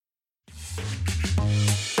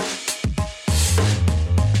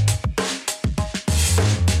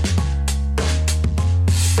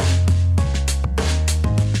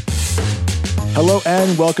Hello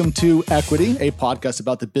and welcome to Equity, a podcast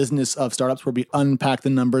about the business of startups where we unpack the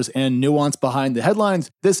numbers and nuance behind the headlines.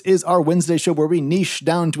 This is our Wednesday show where we niche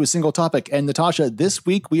down to a single topic. And Natasha, this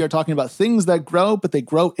week we are talking about things that grow, but they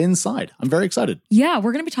grow inside. I'm very excited. Yeah,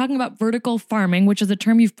 we're going to be talking about vertical farming, which is a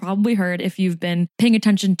term you've probably heard if you've been paying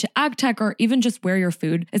attention to ag tech or even just where your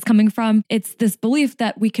food is coming from. It's this belief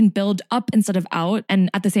that we can build up instead of out and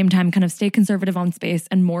at the same time kind of stay conservative on space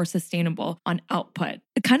and more sustainable on output.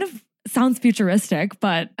 It kind of sounds futuristic,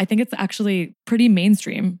 but I think it's actually pretty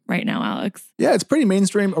mainstream right now, Alex. Yeah, it's pretty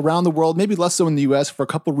mainstream around the world, maybe less so in the US for a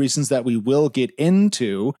couple of reasons that we will get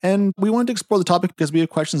into. And we wanted to explore the topic because we have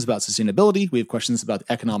questions about sustainability. We have questions about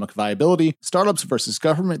economic viability, startups versus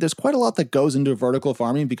government. There's quite a lot that goes into vertical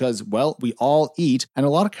farming because, well, we all eat and a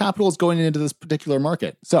lot of capital is going into this particular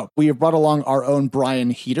market. So we have brought along our own Brian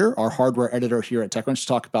Heater, our hardware editor here at TechCrunch, to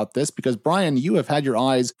talk about this because, Brian, you have had your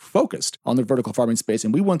eyes focused on the vertical farming space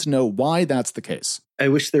and we want to know why that's the case. I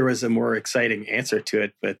wish there was a more exciting answer to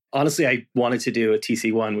it, but honestly, I wanted to do a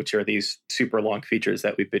TC1, which are these super long features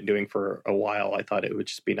that we've been doing for a while. I thought it would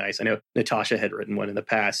just be nice. I know Natasha had written one in the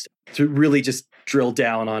past to really just drill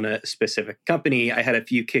down on a specific company. I had a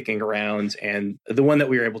few kicking around, and the one that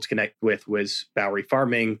we were able to connect with was Bowery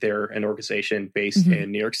Farming. They're an organization based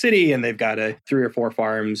in New York City, and they've got 3 or 4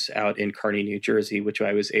 farms out in Kearny, New Jersey, which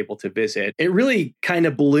I was able to visit. It really kind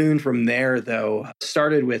of ballooned from there, though.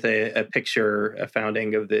 Started with a picture, a founding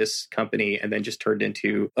of this company, and then just turned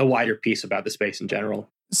into a wider piece about the space in general.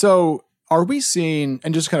 So are we seeing,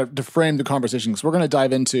 and just kind of to frame the conversation, because we're going to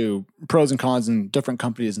dive into pros and cons and different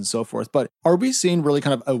companies and so forth, but are we seeing really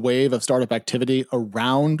kind of a wave of startup activity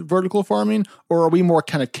around vertical farming, or are we more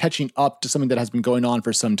kind of catching up to something that has been going on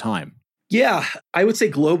for some time? Yeah, I would say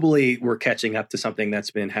globally, we're catching up to something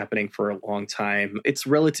that's been happening for a long time. It's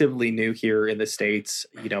relatively new here in the States.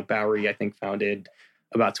 You know, Bowery, I think, founded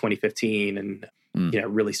about 2015 and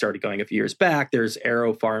really started going a few years back. There's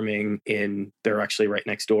Arrow Farming they're actually right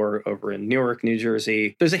next door over in Newark, New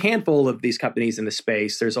Jersey. There's a handful of these companies in the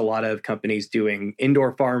space. There's a lot of companies doing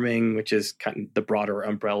indoor farming, which is kind of the broader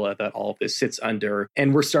umbrella that all of this sits under.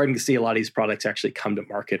 And we're starting to see a lot of these products actually come to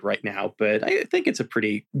market right now. But I think it's a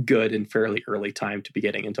pretty good and fairly early time to be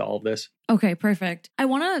getting into all of this. Okay, perfect. I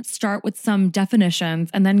want to start with some definitions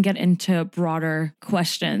and then get into broader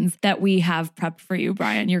questions that we have prepped for you,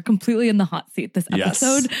 Brian. You're completely in the hot seat this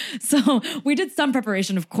episode. Yes. So we did some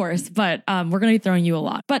preparation, of course, but we're going to be throwing you a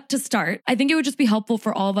lot. But to start, I think it would just be helpful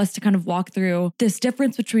for all of us to kind of walk through this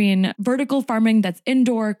difference between vertical farming that's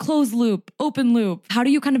indoor, closed loop, open loop. How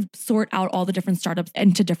do you kind of sort out all the different startups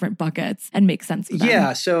into different buckets and make sense of them?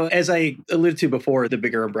 Yeah. So as I alluded to before, the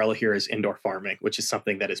bigger umbrella here is indoor farming, which is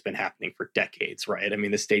something that has been happening for decades, right? I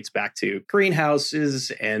mean, this dates back to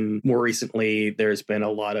greenhouses, and more recently, there's been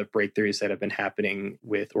a lot of breakthroughs that have been happening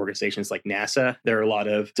with organizations like NASA. There are a lot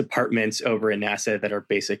of departments over in NASA that are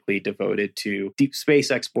basically devoted to deep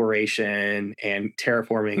space exploration and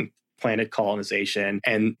terraforming planet colonization.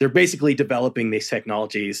 And they're basically developing these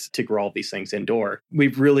technologies to grow all these things indoor.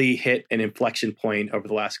 We've really hit an inflection point over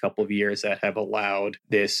the last couple of years that have allowed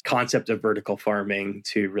this concept of vertical farming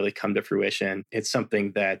to really come to fruition. It's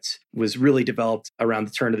something that was really developed around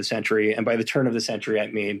the turn of the century. And by the turn of the century, I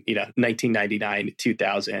mean, 1999,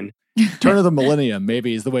 2000. Turn of the millennium,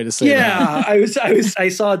 maybe is the way to say that. Yeah, I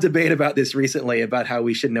saw a debate about this recently about how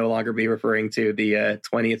we should no longer be referring to the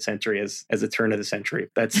 20th century as a turn of the century.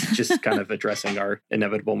 That's just kind of addressing our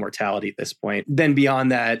inevitable mortality at this point. Then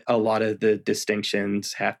beyond that, a lot of the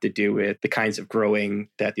distinctions have to do with the kinds of growing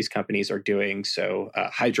that these companies are doing. So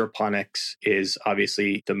hydroponics is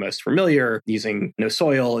obviously the most familiar, using no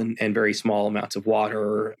soil and very small amounts of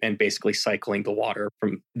water and basically cycling the water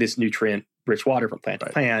from this nutrient rich water from plant to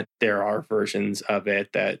plant. There are versions of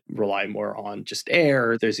it that rely more on just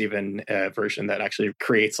air. There's even a version that actually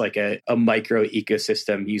creates like a micro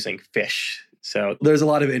ecosystem using fish. So there's a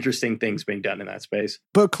lot of interesting things being done in that space.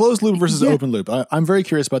 But closed loop versus open loop, I'm very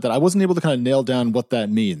curious about that. I wasn't able to kind of nail down what that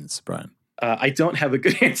means, Brian. I don't have a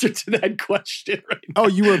good answer to that question right now. Oh,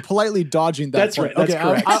 you were politely dodging that. That's point. right. That's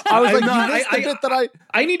correct. I was like, you missed the bit that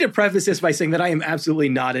I need to preface this by saying that I am absolutely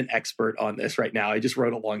not an expert on this right now. I just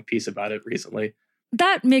wrote a long piece about it recently.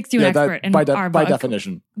 That makes you an expert in our book. By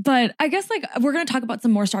definition. But I guess we're going to talk about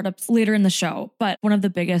some more startups later in the show. But one of the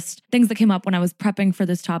biggest things that came up when I was prepping for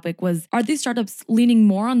this topic was, are these startups leaning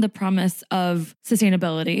more on the promise of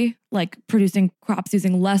sustainability like producing crops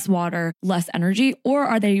using less water, less energy? Or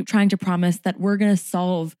are they trying to promise that we're going to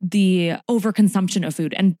solve the overconsumption of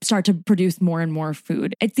food and start to produce more and more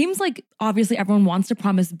food? It seems like obviously everyone wants to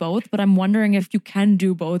promise both, but I'm wondering if you can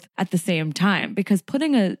do both at the same time, because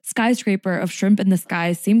putting a skyscraper of shrimp in the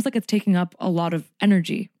sky seems like it's taking up a lot of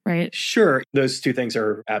energy, right? Sure. Those two things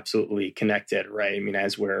are absolutely connected, right? I mean,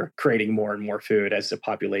 as we're creating more and more food, as the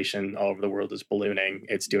population all over the world is ballooning,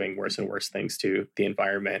 it's doing worse and worse things to the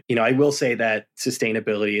environment. I will say that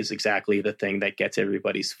sustainability is exactly the thing that gets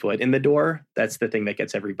everybody's foot in the door. That's the thing that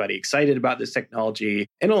gets everybody excited about this technology.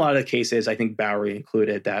 In a lot of cases, I think Bowery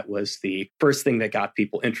included, that was the first thing that got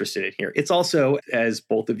people interested in here. It's also, as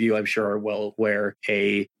both of you I'm sure are well aware,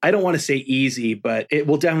 I don't want to say easy, but it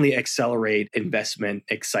will definitely accelerate investment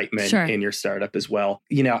excitement in your startup as well.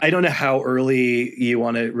 I don't know how early you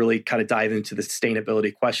want to really kind of dive into the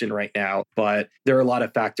sustainability question right now, but there are a lot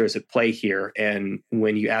of factors at play here. And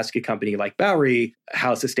when you ask a company like Bowery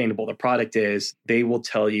how sustainable the product is, they will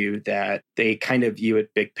tell you that they kind of view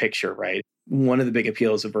it big picture, right? One of the big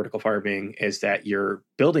appeals of vertical farming is that you're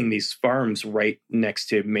building these farms right next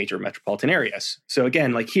to major metropolitan areas. So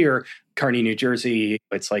again, like here, Kearney, New Jersey,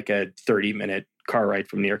 it's like a 30-minute car ride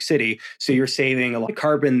from New York City. So you're saving a lot of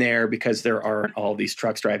carbon there because there aren't all these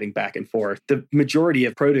trucks driving back and forth. The majority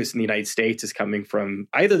of produce in the United States is coming from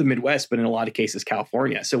either the Midwest, but in a lot of cases,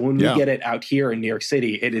 California. So when we get it out here in New York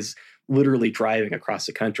City, it is literally driving across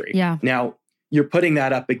the country. Yeah. Now, you're putting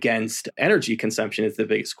that up against energy consumption is the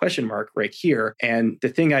biggest question mark right here. And the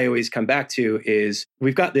thing I always come back to is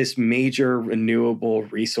we've got this major renewable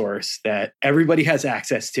resource that everybody has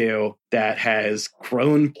access to, that has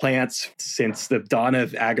grown plants since the dawn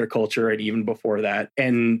of agriculture and even before that.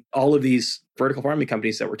 And all of these vertical farming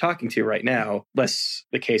companies that we're talking to right now, less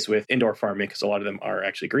the case with indoor farming because a lot of them are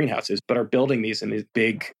actually greenhouses, but are building these in these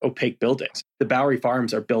big opaque buildings. The Bowery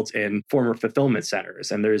farms are built in former fulfillment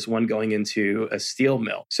centers, and there's one going into a steel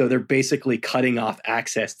mill. So they're basically cutting off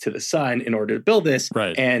access to the sun in order to build this.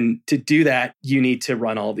 Right. And to do that, you need to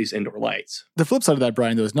run all these indoor lights. The flip side of that,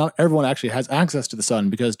 Brian, though, is not everyone actually has access to the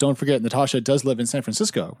sun, because don't forget, Natasha does live in San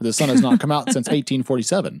Francisco, where the sun has not come out since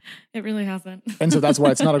 1847. It really hasn't. And so that's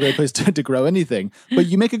why it's not a great place to grow anything. But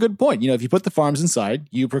you make a good point. If you put the farms inside,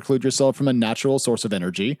 you preclude yourself from a natural source of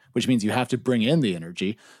energy, which means you have to bring in the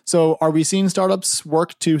energy. So are we seeing startups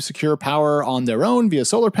work to secure power on their own via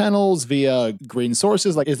solar panels, via green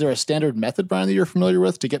sources? Like, is there a standard method, Brian, that you're familiar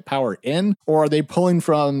with to get power in? Or are they pulling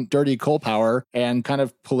from dirty coal power and kind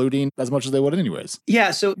of polluting as much as they would anyways?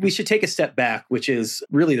 Yeah, so we should take a step back, which is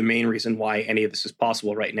really the main reason why any of this is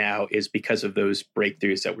possible right now is because of those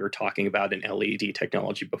breakthroughs that we were talking about in LED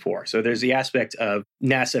technology before. So there's the aspect of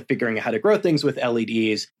NASA figuring out how to grow things with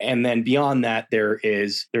LEDs. And then beyond that,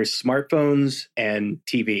 there's smartphones and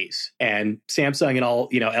TVs. And Samsung and all,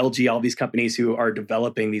 LG, all these companies who are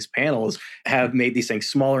developing these panels have made these things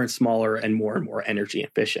smaller and smaller and more energy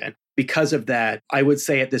efficient. Because of that, I would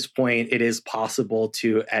say at this point, it is possible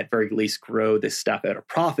to, at very least, grow this stuff at a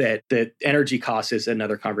profit. The energy cost is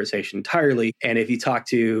another conversation entirely. And if you talk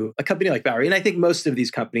to a company like Bowery, and I think most of these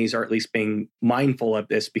companies are at least being mindful of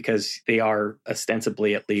this because they are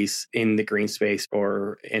ostensibly at least in the green space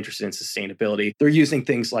or interested in sustainability. They're using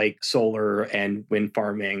things like solar and wind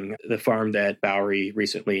farming. The farm that Bowery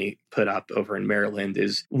recently put up over in Maryland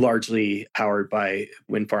is largely powered by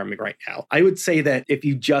wind farming right now. I would say that if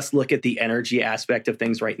you just look at the energy aspect of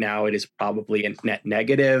things right now, it is probably a net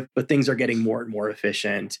negative, but things are getting more and more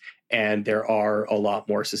efficient. And there are a lot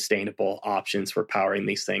more sustainable options for powering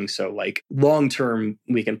these things. So like long term,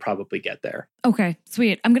 we can probably get there. Okay,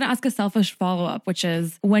 sweet. I'm going to ask a selfish follow-up, which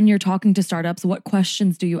is when you're talking to startups, what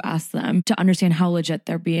questions do you ask them to understand how legit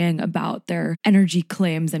they're being about their energy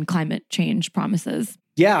claims and climate change promises?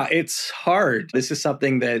 Yeah, it's hard. This is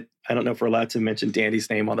something that I don't know if we're allowed to mention Danny's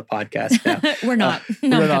name on the podcast now. We're not.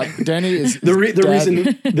 We're not. Danny is the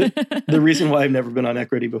reason why I've never been on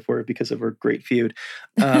Equity before because of our great feud.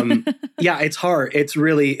 Yeah, it's hard. It's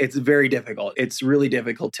very difficult. It's really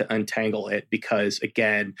difficult to untangle it because,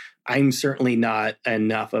 again, I'm certainly not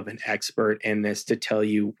enough of an expert in this to tell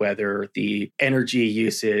you whether the energy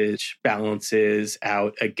usage balances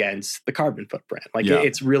out against the carbon footprint.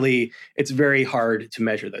 It's very hard to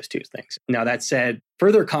measure those two things. Now, that said,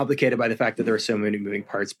 further complicated by the fact that there are so many moving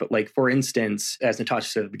parts. But like, for instance, as Natasha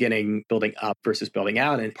said at the beginning, building up versus building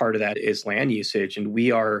out. And part of that is land usage. And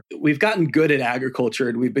we've gotten good at agriculture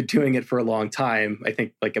and we've been doing it for a long time. I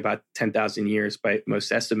think like about 10,000 years by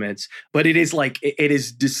most estimates. But it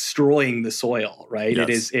is destroying the soil, right?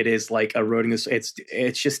 Yes. It is like eroding this.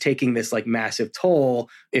 It's just taking this like massive toll.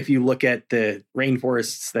 If you look at the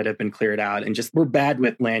rainforests that have been cleared out, and just we're bad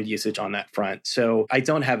with land usage on that front. So I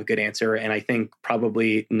don't have a good answer. And I think probably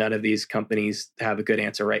none of these companies have a good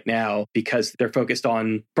answer right now because they're focused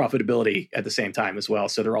on profitability at the same time as well.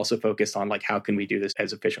 So they're also focused on like, how can we do this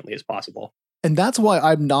as efficiently as possible? And that's why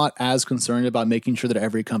I'm not as concerned about making sure that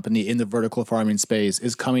every company in the vertical farming space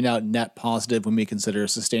is coming out net positive when we consider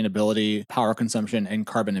sustainability, power consumption, and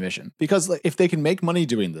carbon emission. Because if they can make money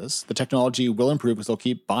doing this, the technology will improve because they'll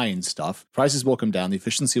keep buying stuff, prices will come down, the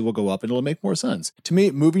efficiency will go up, and it'll make more sense. To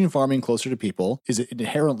me, moving farming closer to people is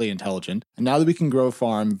inherently intelligent. And now that we can grow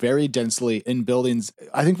farm very densely in buildings,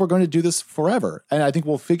 I think we're going to do this forever. And I think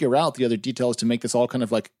we'll figure out the other details to make this all kind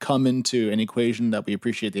of like come into an equation that we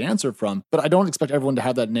appreciate the answer from. But I don't expect everyone to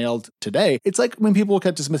have that nailed today. It's like when people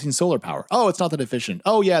kept dismissing solar power. Oh, it's not that efficient.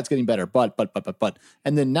 Oh, yeah, it's getting better. But.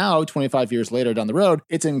 And then now, 25 years later down the road,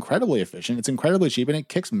 it's incredibly efficient. It's incredibly cheap and it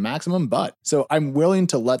kicks maximum butt. So I'm willing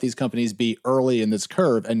to let these companies be early in this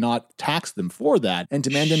curve and not tax them for that and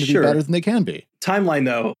demand them to be better than they can be. Timeline,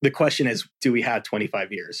 though, the question is, do we have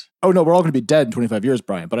 25 years? Oh, no, we're all going to be dead in 25 years,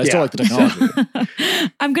 Brian, but I still like the technology.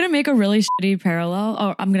 I'm going to make a really shitty parallel.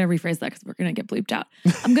 Oh, I'm going to rephrase that because we're going to get bleeped out.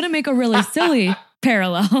 I'm going to make a really silly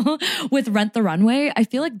parallel with Rent the Runway. I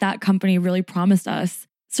feel like that company really promised us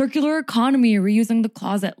circular economy, reusing the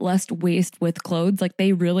closet, less waste with clothes. Like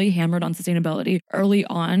they really hammered on sustainability early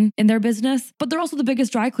on in their business, but they're also the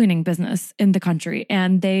biggest dry cleaning business in the country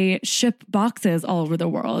and they ship boxes all over the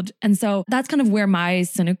world. And so that's kind of where my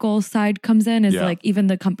cynical side comes in is like even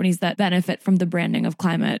the companies that benefit from the branding of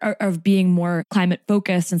climate or of being more climate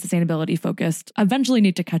focused and sustainability focused eventually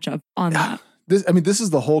need to catch up on that. This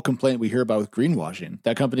is the whole complaint we hear about with greenwashing,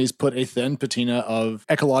 that companies put a thin patina of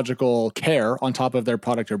ecological care on top of their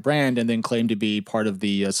product or brand and then claim to be part of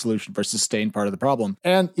the solution versus sustain part of the problem.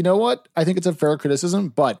 And you know what? I think it's a fair criticism,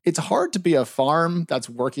 but it's hard to be a farm that's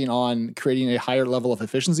working on creating a higher level of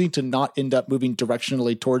efficiency to not end up moving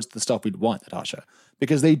directionally towards the stuff we'd want, Natasha.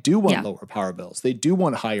 Because they do want lower power bills. They do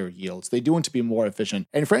want higher yields. They do want to be more efficient.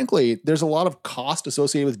 And frankly, there's a lot of cost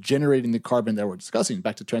associated with generating the carbon that we're discussing,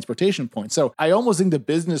 back to transportation point. So I almost think the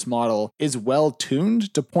business model is well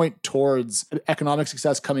tuned to point towards economic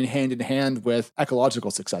success coming hand in hand with ecological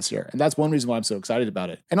success here. And that's one reason why I'm so excited about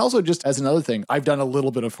it. And also just as another thing, I've done a little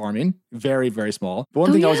bit of farming, very, very small. But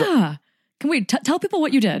one thing I was... Can we tell people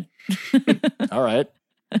what you did? All right.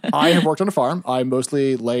 I have worked on a farm. I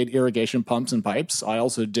mostly laid irrigation pumps and pipes. I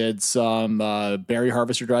also did some berry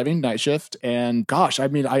harvester driving, night shift. And gosh, I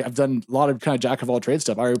mean, I've done a lot of kind of jack of all trades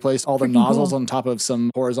stuff. I replaced all the nozzles on top of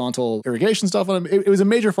some horizontal irrigation stuff. It was a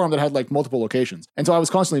major farm that had like multiple locations. And so I was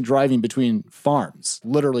constantly driving between farms,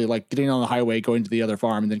 literally like getting on the highway, going to the other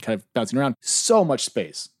farm and then kind of bouncing around. So much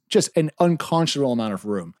space. Just an unconscionable amount of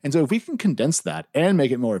room. And so if we can condense that and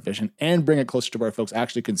make it more efficient and bring it closer to where folks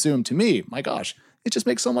actually consume, to me, my gosh, it just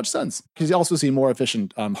makes so much sense. Because you also see more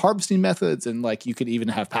efficient harvesting methods, and like you could even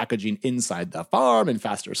have packaging inside the farm and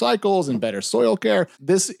faster cycles and better soil care.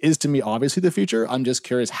 This is, to me, obviously the future. I'm just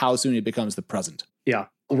curious how soon it becomes the present. Yeah.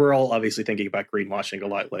 We're all obviously thinking about greenwashing a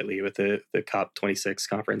lot lately with the COP26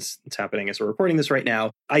 conference that's happening as we're recording this right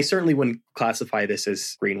now. I certainly wouldn't classify this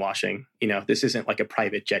as greenwashing. You know, this isn't like a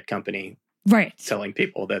private jet company telling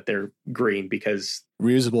people that they're green because...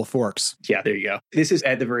 Reusable forks. Yeah, there you go. This is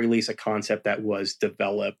at the very least a concept that was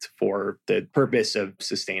developed for the purpose of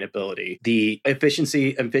sustainability. The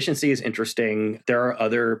efficiency is interesting. There are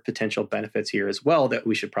other potential benefits here as well that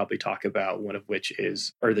we should probably talk about, one of which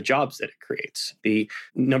are the jobs that it creates. The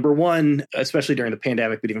number one, especially during the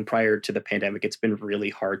pandemic, but even prior to the pandemic, it's been really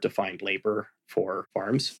hard to find labor for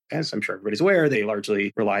farms. As I'm sure everybody's aware, they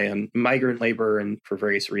largely rely on migrant labor, and for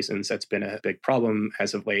various reasons, that's been a big problem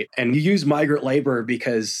as of late. And you use migrant labor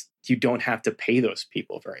because you don't have to pay those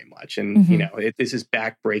people very much. And, you know, this is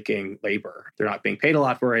backbreaking labor. They're not being paid a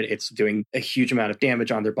lot for it. It's doing a huge amount of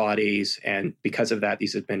damage on their bodies. And because of that,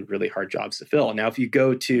 these have been really hard jobs to fill. Now, if you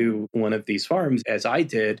go to one of these farms, as I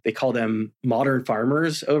did, they call them modern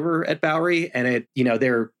farmers over at Bowery. And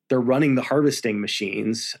they're running the harvesting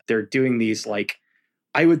machines. They're doing these, like,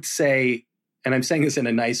 I would say, and I'm saying this in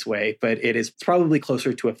a nice way, but it's probably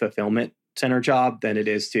closer to a fulfillment center job than it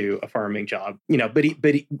is to a farming job, but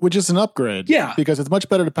which is an upgrade. Yeah. Because it's much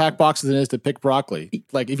better to pack boxes than it is to pick broccoli.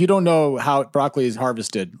 Like, if you don't know how broccoli is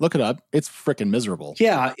harvested, look it up. It's freaking miserable.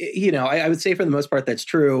 Yeah, I would say for the most part that's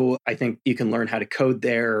true. I think you can learn how to code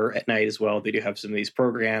there at night as well. They do have some of these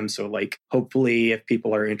programs. So like, hopefully if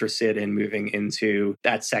people are interested in moving into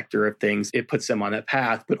that sector of things, it puts them on that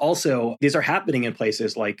path. But also these are happening in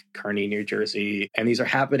places like Kearney, New Jersey. And these are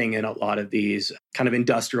happening in a lot of these kind of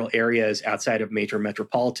industrial areas outside of major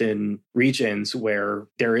metropolitan regions where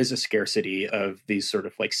there is a scarcity of these sort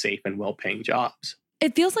of like safe and well-paying jobs.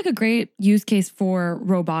 It feels like a great use case for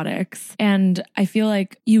robotics. And I feel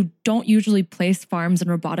like you don't usually place farms and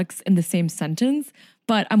robotics in the same sentence,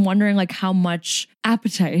 but I'm wondering like how much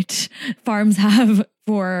appetite farms have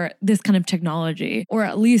for this kind of technology, or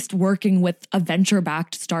at least working with a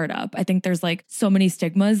venture-backed startup. I think there's like so many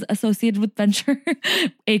stigmas associated with venture,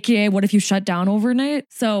 AKA what if you shut down overnight?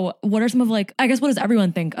 So what are some of like, I guess, what does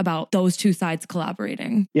everyone think about those two sides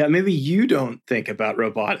collaborating? Yeah, maybe you don't think about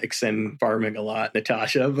robotics and farming a lot,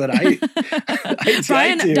 Natasha, but I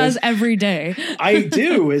Brian does every day. I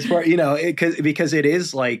do, as far, because it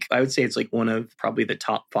is like, I would say it's like one of probably the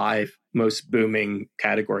top 5 most booming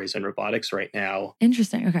categories in robotics right now.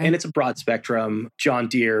 Interesting. Okay. And it's a broad spectrum. John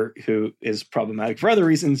Deere, who is problematic for other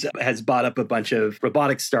reasons, has bought up a bunch of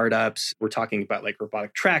robotic startups. We're talking about like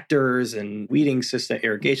robotic tractors and weeding system,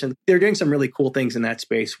 irrigation. They're doing some really cool things in that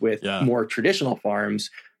space with more traditional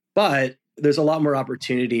farms. But there's a lot more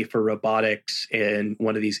opportunity for robotics in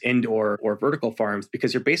one of these indoor or vertical farms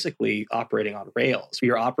because you're basically operating on rails.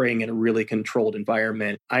 You're operating in a really controlled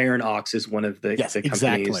environment. Iron Ox is one of the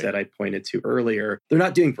companies that I pointed to earlier. They're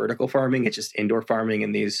not doing vertical farming. It's just indoor farming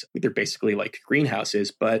in these, they're basically like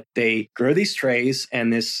greenhouses, but they grow these trays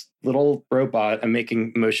and this little robot, I'm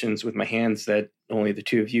making motions with my hands that only the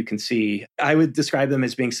two of you can see. I would describe them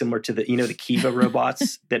as being similar to the Kiva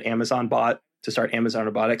robots that Amazon bought to start Amazon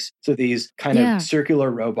Robotics. So these kind of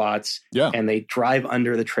circular robots, and they drive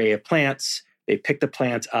under the tray of plants. They pick the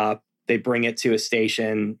plant up. They bring it to a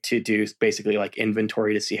station to do basically like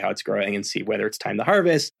inventory to see how it's growing and see whether it's time to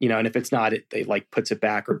harvest, and if it's not, they like puts it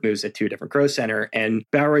back or moves it to a different grow center. And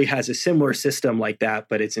Bowery has a similar system like that,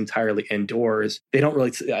 but it's entirely indoors. They don't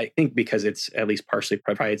really, I think because it's at least partially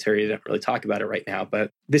proprietary, they don't really talk about it right now,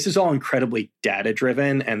 but this is all incredibly data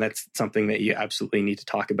driven. And that's something that you absolutely need to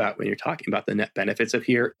talk about when you're talking about the net benefits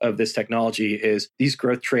of this technology is these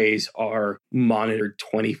growth trays are monitored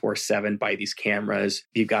 24/7 by these cameras.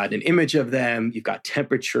 You've got an image of them, you've got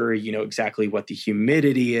temperature, you know exactly what the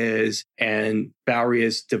humidity is. And Bowery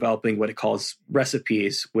is developing what it calls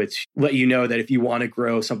recipes, which let you know that if you want to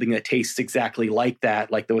grow something that tastes exactly like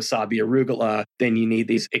that, like the wasabi arugula, then you need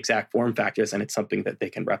these exact form factors, and it's something that they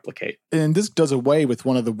can replicate. And this does away with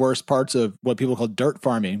one of the worst parts of what people call dirt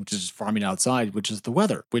farming, which is farming outside, which is the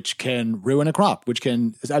weather, which can ruin a crop,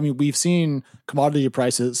 we've seen commodity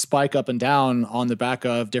prices spike up and down on the back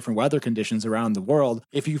of different weather conditions around the world.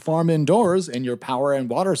 If you farm indoors and your power and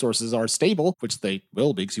water sources are stable, which they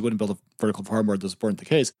will be because you wouldn't build a vertical farm where this weren't the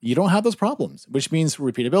case, you don't have those problems, which means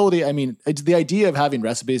repeatability. I mean, it's the idea of having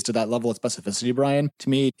recipes to that level of specificity, Brian, to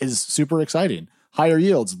me is super exciting. Higher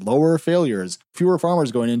yields, lower failures, fewer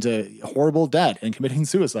farmers going into horrible debt and committing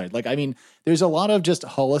suicide. There's a lot of just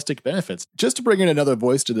holistic benefits. Just to bring in another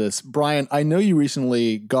voice to this, Brian, I know you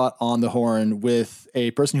recently got on the horn with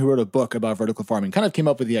a person who wrote a book about vertical farming, kind of came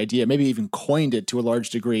up with the idea, maybe even coined it to a large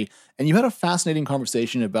degree. And you had a fascinating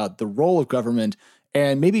conversation about the role of government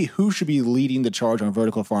and maybe who should be leading the charge on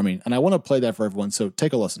vertical farming. And I want to play that for everyone. So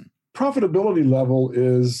take a listen. Profitability level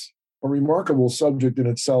is a remarkable subject in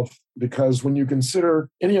itself, because when you consider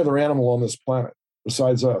any other animal on this planet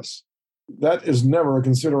besides us, that is never a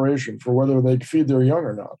consideration for whether they feed their young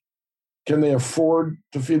or not. Can they afford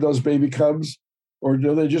to feed those baby cubs, or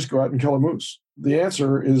do they just go out and kill a moose? The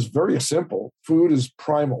answer is very simple. Food is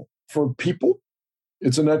primal. For people,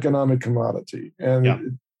 it's an economic commodity.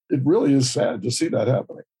 And it really is sad to see that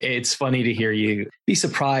happening. It's funny to hear you be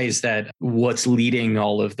surprised that what's leading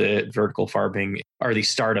all of the vertical farming are these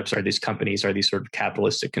startups, are these companies, are these sort of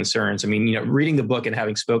capitalistic concerns. I mean, reading the book and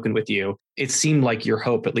having spoken with you, it seemed like your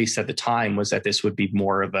hope, at least at the time, was that this would be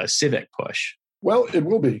more of a civic push. Well, it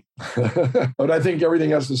will be. But I think everything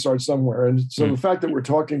has to start somewhere. And so the fact that we're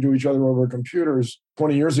talking to each other over computers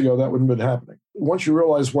 20 years ago, that wouldn't have been happening. Once you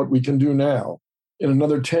realize what we can do now, in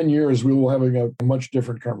another 10 years, we will have a much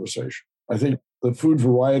different conversation. I think the food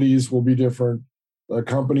varieties will be different. The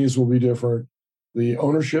companies will be different. The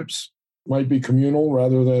ownerships might be communal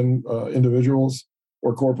rather than individuals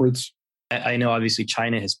or corporates. I know obviously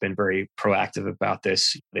China has been very proactive about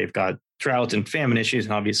this. They've got drought and famine issues,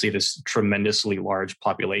 and obviously this tremendously large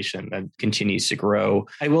population that continues to grow.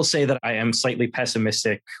 I will say that I am slightly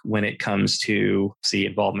pessimistic when it comes to the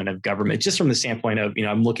involvement of government, just from the standpoint of,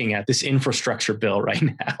 I'm looking at this infrastructure bill right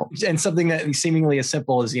now, and something that seemingly as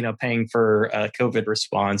simple as, paying for a COVID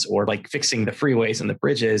response or like fixing the freeways and the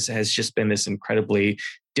bridges has just been this incredibly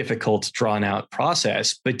difficult, drawn out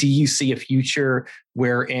process. But do you see a future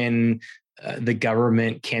wherein the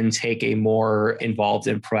government can take a more involved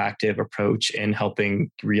and proactive approach in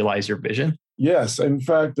helping realize your vision? Yes. In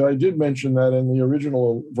fact, I did mention that in the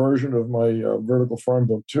original version of my Vertical Farm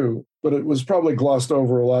book too, but it was probably glossed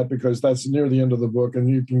over a lot because that's near the end of the book and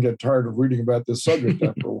you can get tired of reading about this subject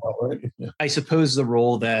after a while, right? Yeah. I suppose the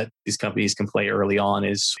role that these companies can play early on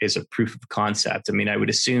is a proof of concept. I mean, I would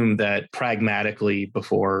assume that pragmatically,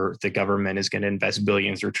 before the government is going to invest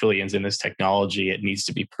billions or trillions in this technology, it needs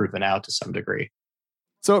to be proven out to some degree.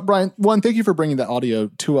 So, Brian, one, thank you for bringing that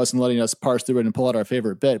audio to us and letting us parse through it and pull out our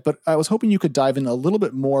favorite bit. But I was hoping you could dive in a little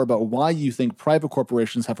bit more about why you think private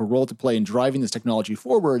corporations have a role to play in driving this technology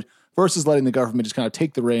forward versus letting the government just kind of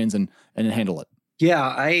take the reins and handle it.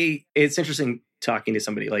 Yeah, it's interesting talking to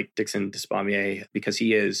somebody like Dixon Despommier because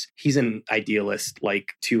he's an idealist, like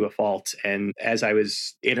to a fault. And as I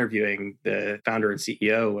was interviewing the founder and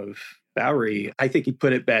CEO of Bowery, I think he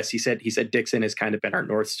put it best. He said Dixon has kind of been our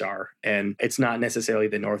North Star, and it's not necessarily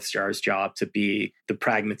the North Star's job to be the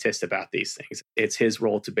pragmatist about these things. It's his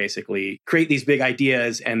role to basically create these big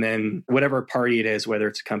ideas, and then whatever party it is, whether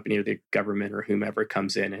it's a company or the government or whomever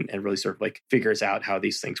comes in and really sort of like figures out how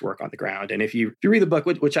these things work on the ground. And if you read the book,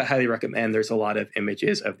 which I highly recommend, there's a lot of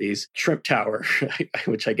images of these Trump Tower,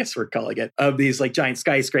 which I guess we're calling it, of these like giant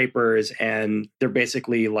skyscrapers, and they're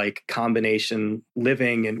basically like combination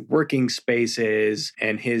living and working spaces.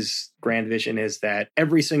 And his grand vision is that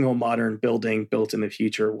every single modern building built in the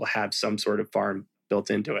future will have some sort of farm built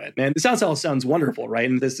into it. And it sounds wonderful, right?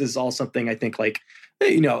 And this is all something I think like,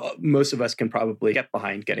 most of us can probably get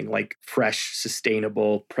behind, getting like fresh,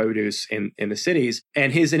 sustainable produce in the cities.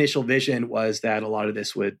 And his initial vision was that a lot of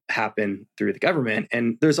this would happen through the government.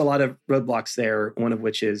 And there's a lot of roadblocks there, one of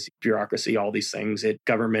which is bureaucracy, all these things.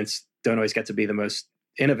 Governments don't always get to be the most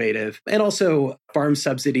innovative. And also farm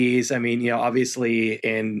subsidies. I mean, obviously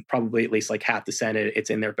in probably at least like half the Senate, it's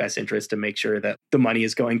in their best interest to make sure that the money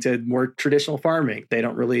is going to more traditional farming. They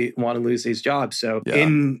don't really want to lose these jobs. So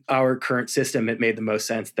in our current system, it made the most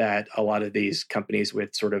sense that a lot of these companies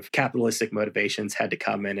with sort of capitalistic motivations had to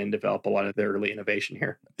come in and develop a lot of the early innovation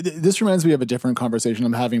here. This reminds me of a different conversation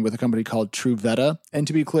I'm having with a company called Truveta. And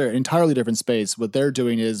to be clear, entirely different space. What they're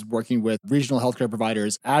doing is working with regional healthcare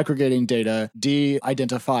providers, aggregating data,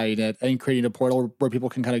 de-identifying it, and creating a portal where people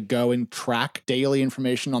can kind of go and track daily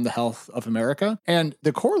information on the health of America. And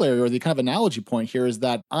the corollary or the kind of analogy point here is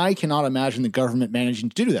that I cannot imagine the government managing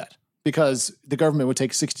to do that because the government would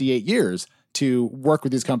take 68 years to work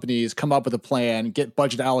with these companies, come up with a plan, get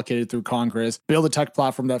budget allocated through Congress, build a tech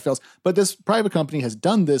platform that fails. But this private company has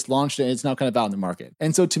done this, launched it, and it's now kind of out in the market.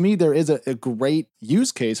 And so to me, there is a great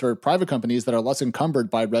use case for private companies that are less encumbered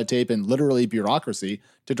by red tape and literally bureaucracy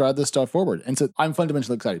to drive this stuff forward. And so I'm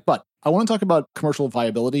fundamentally excited. But I want to talk about commercial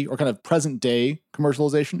viability or kind of present day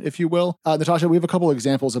commercialization, if you will. Natasha, we have a couple of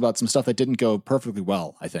examples about some stuff that didn't go perfectly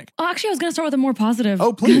well, I think. Oh, actually, I was going to start with a more positive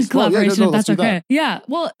collaboration, if that's okay. That. Yeah.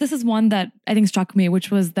 Well, this is one that I think struck me, which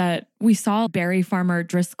was that we saw berry farmer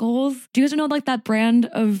Driscoll's. Do you guys know like that brand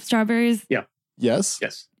of strawberries? Yeah. Yes.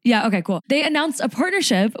 Yeah, okay, cool. They announced a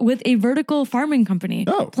partnership with a vertical farming company,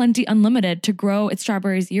 Plenty Unlimited, to grow its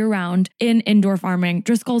strawberries year-round in indoor farming.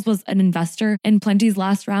 Driscoll's was an investor in Plenty's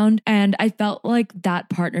last round, and I felt like that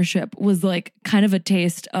partnership was like kind of a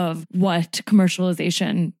taste of what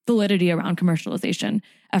validity around commercialization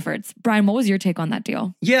efforts. Brian, what was your take on that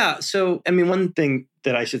deal? Yeah, so, I mean, one thing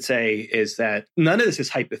that I should say is that none of this is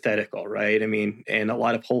hypothetical, right? I mean, in a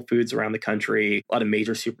lot of Whole Foods around the country, a lot of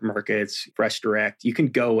major supermarkets, Fresh Direct, you can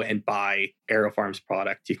go and buy AeroFarms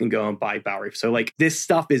product. You can go and buy Bowery. So like this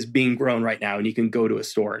stuff is being grown right now and you can go to a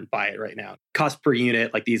store and buy it right now. Cost per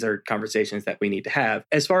unit, like these are conversations that we need to have.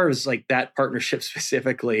 As far as like that partnership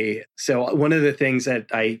specifically, so one of the things that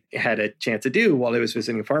I had a chance to do while I was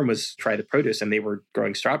visiting a farm was try the produce, and they were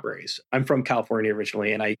growing strawberries. I'm from California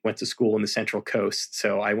originally, and I went to school in the Central Coast.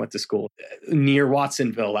 So I went to school near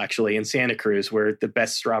Watsonville, actually, in Santa Cruz, where the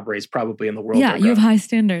best strawberries probably in the world. Yeah, you have high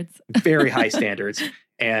standards. Very high standards.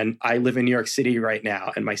 And I live in New York City right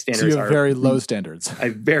now, and my standards are very low standards. I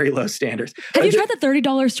have very low standards. Have you tried the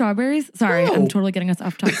 $30 strawberries? Sorry, I'm totally getting us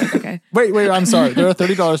off topic. Okay. Wait, I'm sorry. There are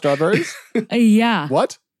 $30 strawberries? Yeah.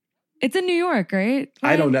 What? It's in New York, right?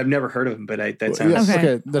 I don't know. I've never heard of them, but that sounds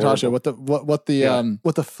okay. Natasha, what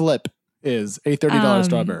the flip is a $30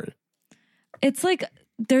 strawberry? It's like,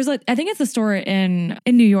 I think it's a store in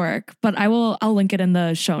New York, but I'll link it in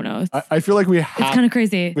the show notes. I feel like it's kind of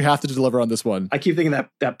crazy. We have to deliver on this one. I keep thinking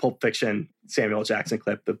that Pulp Fiction Samuel Jackson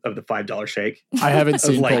clip of the $5 shake. I haven't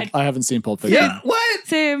seen Pulp Fiction. Yeah, what?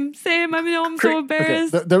 Same. I'm so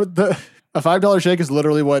embarrassed. Okay. A $5 shake is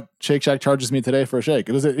literally what Shake Shack charges me today for a shake.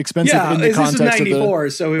 It was expensive in the context this was 94,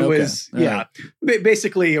 of so it was right.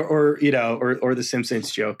 basically, or the Simpsons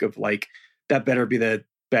joke of like, that better be the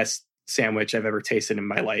best sandwich I've ever tasted in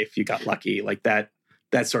my life. You got lucky, like that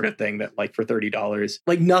sort of thing. That like for $30,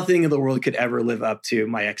 like nothing in the world could ever live up to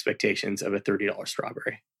my expectations of a $30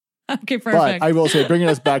 strawberry. Okay, perfect. But I will say, bringing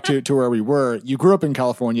us back to where we were, you grew up in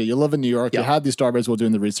California, you live in New York, Yep. You had these strawberries while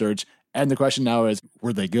doing the research, and the question now is,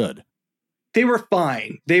 were they good? They were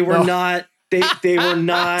fine. They were not. They were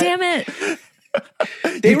not. Damn it.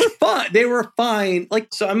 They were fun. They were fine.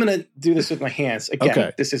 Like, so I'm going to do this with my hands. Again,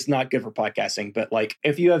 Okay. This is not good for podcasting, but like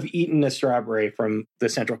if you have eaten a strawberry from the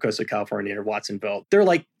central coast of California or Watsonville, they're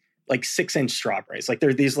like 6-inch strawberries. Like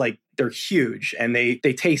they're huge and they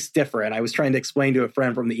taste different. I was trying to explain to a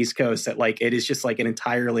friend from the East Coast that like, it is just like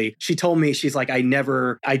she told me, she's like, I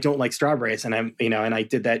don't like strawberries. And and I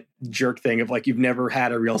did that jerk thing of like, you've never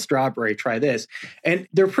had a real strawberry, try this. And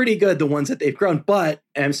they're pretty good, the ones that they've grown. But,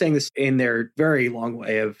 and I'm saying this in their very long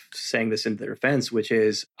way of saying this in their defense, which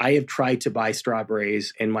is I have tried to buy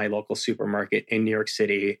strawberries in my local supermarket in New York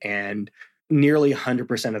City, and nearly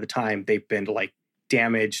 100% of the time they've been like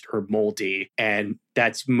damaged or moldy. And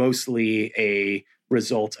that's mostly a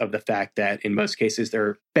result of the fact that in most cases,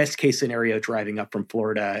 they're best case scenario driving up from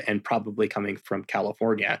Florida and probably coming from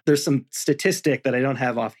California. There's some statistic that I don't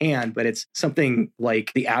have offhand, but it's something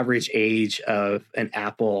like the average age of an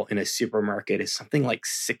apple in a supermarket is something like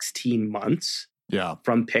 16 months. Yeah.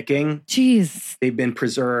 From picking. Jeez. They've been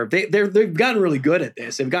preserved. They've gotten really good at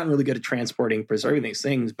this. They've gotten really good at transporting, preserving these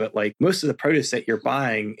things. But like most of the produce that you're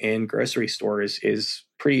buying in grocery stores is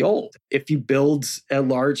pretty old. If you build a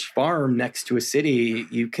large farm next to a city,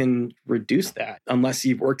 you can reduce that. Unless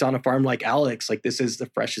you've worked on a farm like Alex, like this is the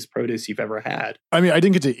freshest produce you've ever had. I mean, I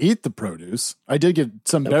didn't get to eat the produce. I did get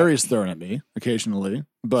some berries thrown at me occasionally,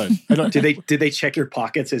 but I don't. Did they check your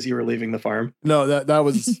pockets as you were leaving the farm? No, that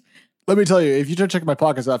was. Let me tell you, if you try to check my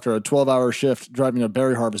pockets after a 12-hour shift driving a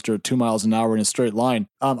berry harvester at 2 miles an hour in a straight line,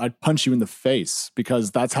 I'd punch you in the face because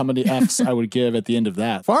that's how many Fs I would give at the end of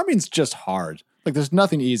that. Farming's just hard. Like, there's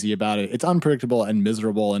nothing easy about it. It's unpredictable and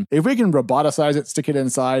miserable. And if we can roboticize it, stick it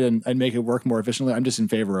inside, and make it work more efficiently, I'm just in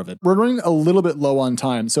favor of it. We're running a little bit low on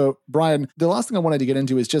time. So, Brian, the last thing I wanted to get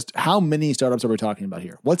into is just how many startups are we talking about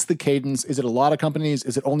here? What's the cadence? Is it a lot of companies?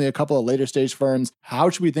 Is it only a couple of later stage firms? How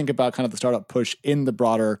should we think about kind of the startup push in the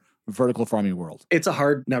broader vertical farming world? It's a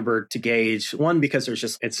hard number to gauge. One, because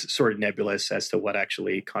it's sort of nebulous as to what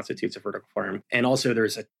actually constitutes a vertical farm. And also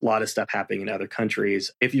there's a lot of stuff happening in other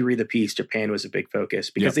countries. If you read the piece, Japan was a big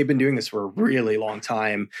focus because they've been doing this for a really long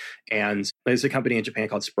time. And there's a company in Japan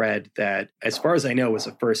called Spread that, as far as I know, was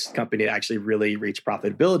the first company to actually really reach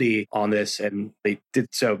profitability on this. And they did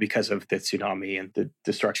so because of the tsunami and the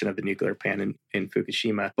destruction of the nuclear plant in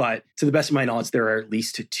Fukushima. But to the best of my knowledge, there are at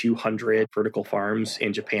least 200 vertical farms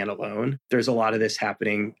in Japan alone. There's a lot of this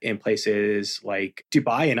happening in places like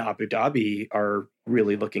Dubai and Abu Dhabi are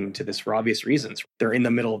really looking to this for obvious reasons. They're in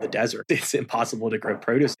the middle of the desert. It's impossible to grow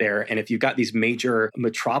produce there. And if you've got these major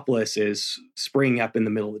metropolises springing up in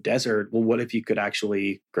the middle of the desert, well, what if you could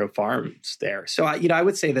actually grow farms there? So, I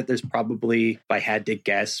would say that there's probably, if I had to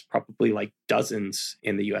guess, probably like dozens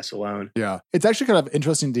in the US alone. Yeah. It's actually kind of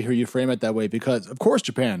interesting to hear you frame it that way because, of course,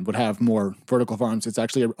 Japan would have more vertical farms. It's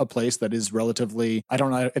actually a place that is relatively, I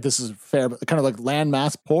don't know if this is fair, but kind of like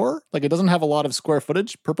landmass poor. Like it doesn't have a lot of square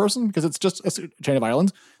footage per person because it's just a chain of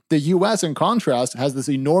islands. The US, in contrast, has this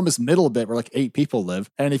enormous middle bit where like 8 people live.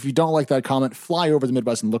 And if you don't like that comment, fly over the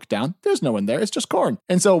Midwest and look down. There's no one there. It's just corn.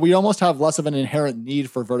 And so we almost have less of an inherent need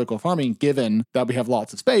for vertical farming given that we have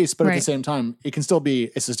lots of space. But at the same time, it can still be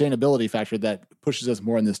a sustainability factor that pushes us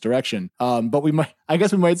more in this direction. But we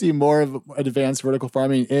might see more of advanced vertical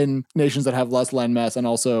farming in nations that have less land mass and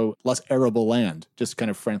also less arable land, just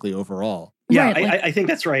kind of frankly overall. Yeah, right. I think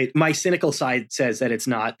that's right. My cynical side says that it's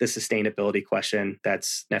not the sustainability question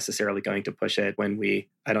that's necessarily going to push it when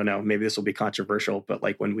I don't know, maybe this will be controversial, but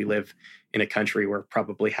like when we live in a country where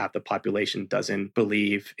probably half the population doesn't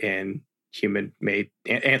believe in human-made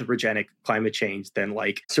anthropogenic climate change, then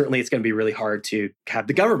like certainly it's going to be really hard to have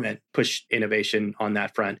the government push innovation on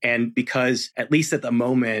that front. And because at least at the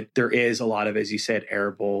moment, there is a lot of, as you said,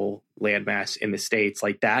 arable landmass in the States,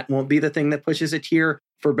 like that won't be the thing that pushes it here.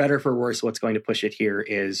 For better, for worse, what's going to push it here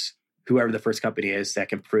is whoever the first company is that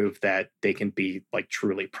can prove that they can be like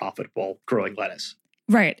truly profitable growing lettuce.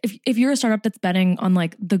 Right. If you're a startup that's betting on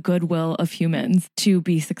like the goodwill of humans to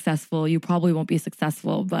be successful, you probably won't be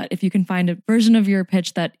successful. But if you can find a version of your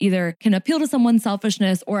pitch that either can appeal to someone's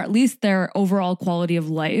selfishness or at least their overall quality of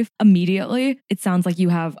life immediately, it sounds like you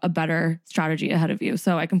have a better strategy ahead of you.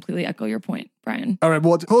 So I completely echo your point, Brian. All right.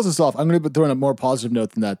 Well, to close this off, I'm going to throw in a more positive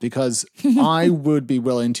note than that because I would be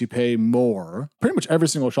willing to pay more, pretty much every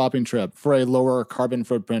single shopping trip, for a lower carbon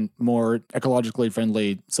footprint, more ecologically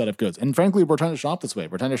friendly set of goods. And frankly, we're trying to shop this way.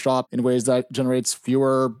 We're trying to shop in ways that generates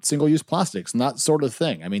fewer single-use plastics and that sort of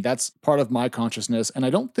thing. I mean, that's part of my consciousness, and I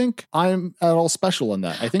don't think I'm at all special in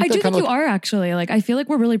that. I do think you are actually. Like, I feel like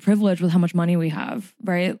we're really privileged with how much money we have,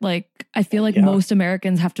 right? Like, I feel like most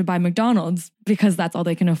Americans have to buy McDonald's because that's all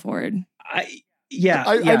they can afford. I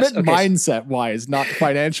meant mindset-wise, not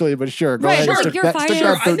financially, but sure. Go ahead. Sure, you're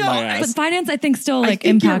fine. But finance, I think, still like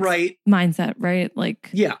impacts mindset, right? Like,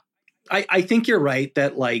 yeah, I think you're right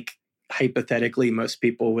that like hypothetically, most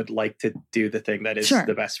people would like to do the thing that is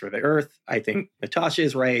the best for the earth. I think Natasha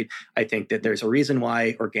is right. I think that there's a reason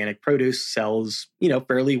why organic produce sells,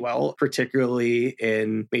 fairly well, particularly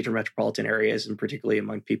in major metropolitan areas and particularly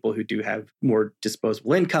among people who do have more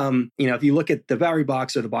disposable income. If you look at the Bowery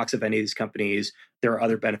box or the box of any of these companies, there are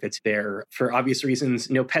other benefits there. For obvious reasons,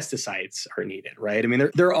 no pesticides are needed, right? I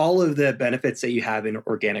mean, there are all of the benefits that you have in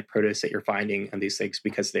organic produce that you're finding on these things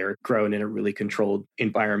because they're grown in a really controlled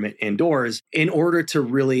environment indoors. In order to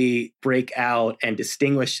really break out and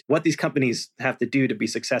distinguish, what these companies have to do to be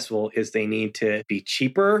successful is they need to be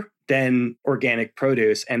cheaper than organic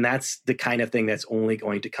produce. And that's the kind of thing that's only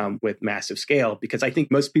going to come with massive scale, because I think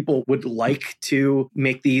most people would like to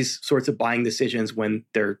make these sorts of buying decisions when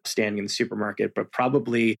they're standing in the supermarket, but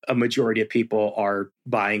probably a majority of people are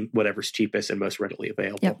buying whatever's cheapest and most readily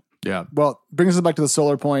available. Yep. Yeah. Well, brings us back to the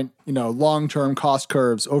solar point, long-term cost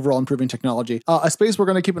curves, overall improving technology. A space we're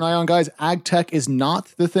going to keep an eye on, guys. Ag tech is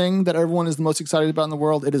not the thing that everyone is the most excited about in the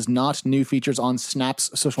world. It is not new features on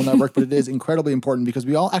Snap's social network, but it is incredibly important because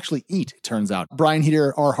we all actually eat, it turns out. Brian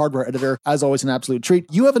Heater, our hardware editor, as always, an absolute treat.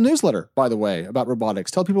 You have a newsletter, by the way, about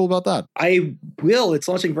robotics. Tell people about that. I will. It's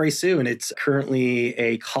launching very soon. It's currently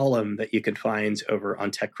a column that you can find over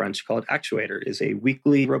on TechCrunch called Actuator. It is a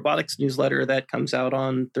weekly robotics newsletter that comes out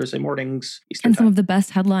on Thursday mornings Eastern and some time. of the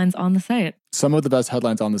best headlines on the site. Some of the best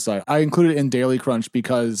headlines on the site. I included it in Daily Crunch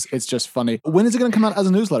because it's just funny. When is it going to come out as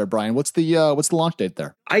a newsletter, Brian? What's the launch date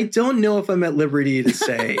there? I don't know if I'm at liberty to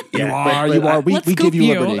say yet. You are. We give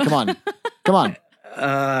you liberty. Come on.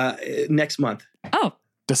 Next month. Oh.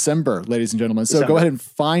 December, ladies and gentlemen. So go ahead and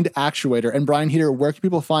find Actuator. And Brian Heater, where can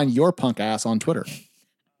people find your punk ass on Twitter?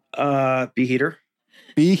 Be Heater.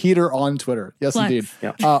 Be Heater on Twitter. Yes, Flex. indeed.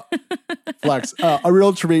 Yeah. Flex. A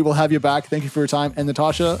real treat. We'll have you back. Thank you for your time. And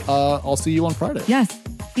Natasha, I'll see you on Friday. Yes.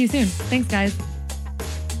 See you soon. Thanks, guys.